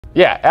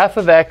Yeah, f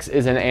of x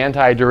is an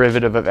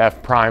antiderivative of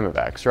f prime of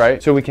x,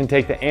 right? So we can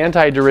take the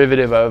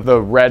antiderivative of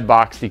the red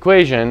boxed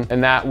equation,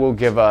 and that will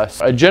give us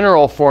a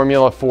general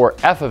formula for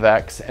f of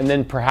x, and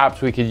then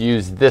perhaps we could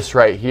use this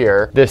right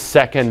here, this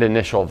second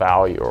initial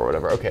value or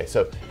whatever. Okay,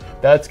 so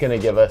that's gonna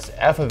give us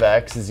f of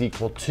x is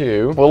equal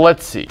to, well,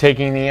 let's see.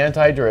 Taking the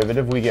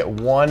antiderivative, we get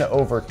 1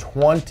 over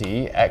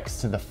 20 x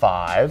to the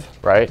 5,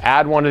 right?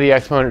 Add 1 to the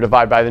exponent,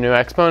 divide by the new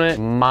exponent,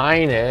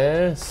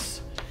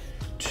 minus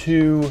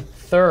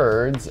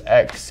 2/3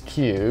 x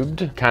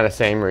cubed, kind of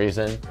same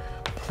reason,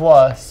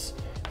 plus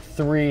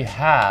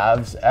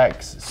 3/2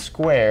 x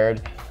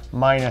squared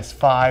minus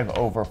 5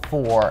 over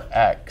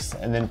 4x,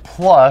 and then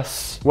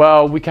plus,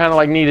 well, we kind of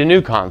like need a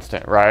new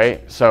constant,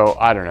 right? So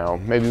I don't know,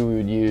 maybe we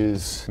would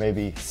use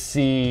maybe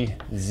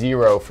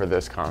C0 for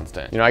this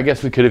constant. You know, I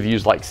guess we could have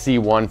used like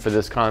C1 for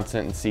this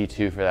constant and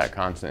C2 for that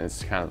constant.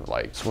 It's kind of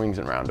like swings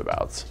and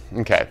roundabouts.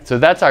 Okay, so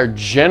that's our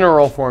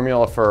general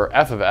formula for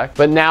f of x,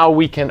 but now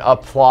we can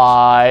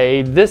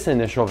apply this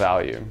initial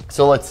value.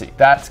 So let's see,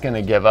 that's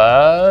gonna give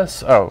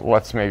us, oh,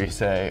 let's maybe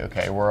say,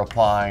 okay, we're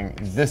applying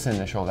this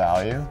initial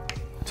value.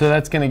 So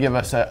that's going to give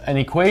us an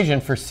equation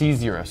for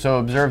C0. So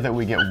observe that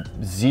we get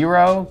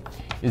 0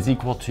 is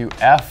equal to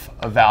f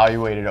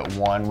evaluated at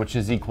 1, which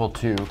is equal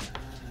to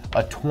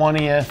a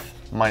 20th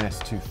minus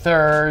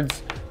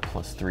 2/3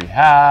 plus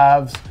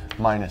 3/2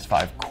 minus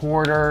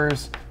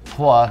 5/4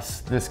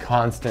 plus this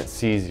constant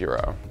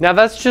C0. Now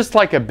that's just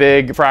like a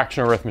big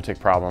fraction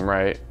arithmetic problem,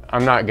 right?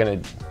 I'm not gonna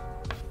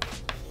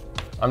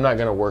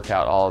work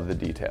out all of the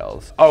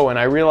details. Oh, and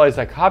I realized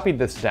I copied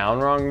this down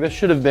wrong. This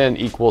should have been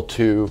equal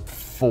to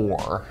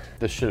 4.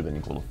 This should have been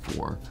equal to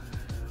 4.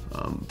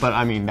 But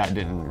I mean, that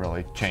didn't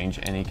really change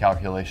any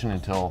calculation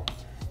until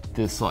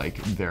this like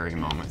very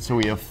moment. So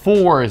we have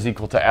 4 is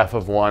equal to f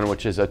of 1,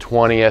 which is a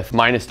 20th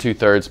minus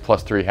 2/3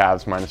 plus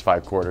 3/2 minus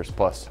 5/4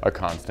 plus a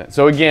constant.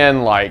 So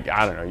again, like,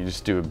 I don't know, you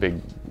just do a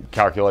big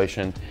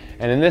calculation.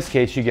 And in this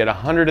case, you get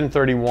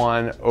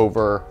 131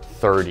 over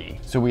 30.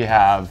 So we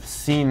have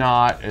C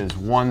naught is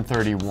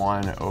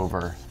 131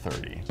 over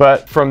 30.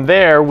 But from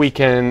there, we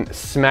can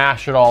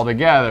smash it all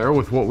together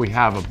with what we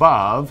have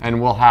above,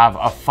 and we'll have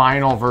a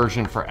final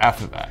version for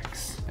f of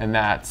x. And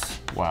that's,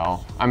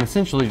 well, I'm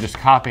essentially just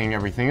copying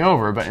everything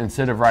over, but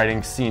instead of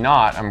writing C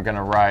naught, I'm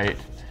gonna write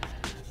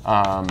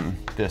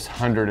this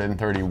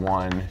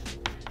 131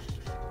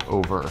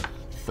 over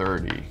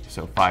 30.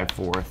 So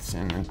 5/4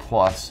 and then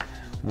plus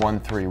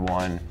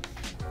 131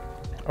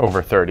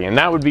 over 30. And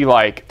that would be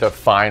like the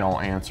final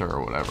answer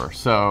or whatever.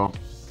 So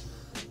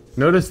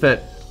notice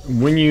that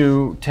when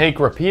you take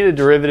repeated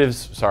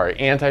derivatives,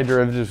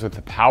 antiderivatives with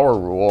the power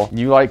rule,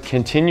 you like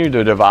continue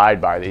to divide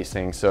by these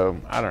things. So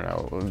I don't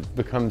know, it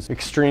becomes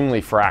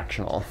extremely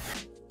fractional.